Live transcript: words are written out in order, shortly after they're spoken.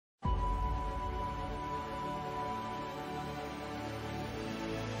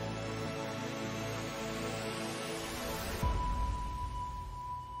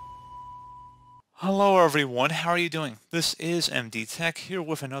Hello everyone, how are you doing? This is MD Tech here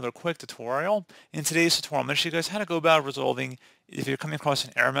with another quick tutorial. In today's tutorial, I'm going to show you guys how to go about resolving if you're coming across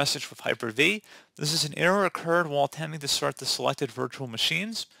an error message with Hyper-V. This is an error occurred while attempting to start the selected virtual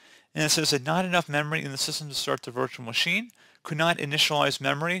machines. And it says that not enough memory in the system to start the virtual machine, could not initialize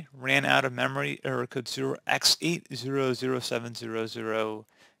memory, ran out of memory, error code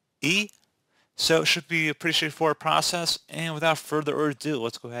 0x800700E. So it should be a pretty straightforward process, and without further ado,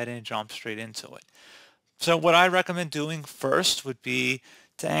 let's go ahead and jump straight into it. So what I recommend doing first would be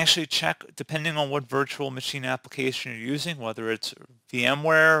to actually check, depending on what virtual machine application you're using, whether it's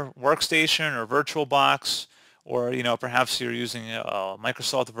VMware, Workstation, or VirtualBox, or perhaps you're using a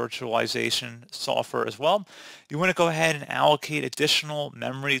Microsoft virtualization software as well. You want to go ahead and allocate additional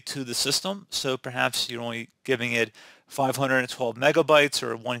memory to the system. So perhaps you're only giving it 512 megabytes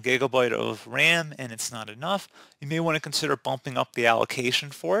or 1 gigabyte of RAM and it's not enough. You may want to consider bumping up the allocation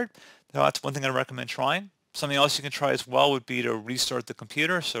for it. Now, that's one thing I recommend trying. Something else you can try as well would be to restart the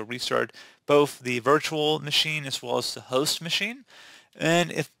computer. So restart both the virtual machine as well as the host machine.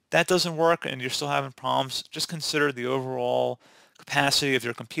 And if that doesn't work and you're still having problems, just consider the overall capacity of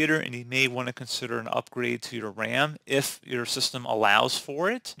your computer, and you may want to consider an upgrade to your RAM if your system allows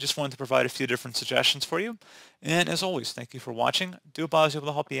for it. Just wanted to provide a few different suggestions for you. And as always, thank you for watching. I do hope I was able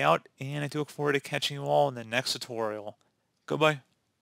to help you out, and I do look forward to catching you all in the next tutorial. Goodbye.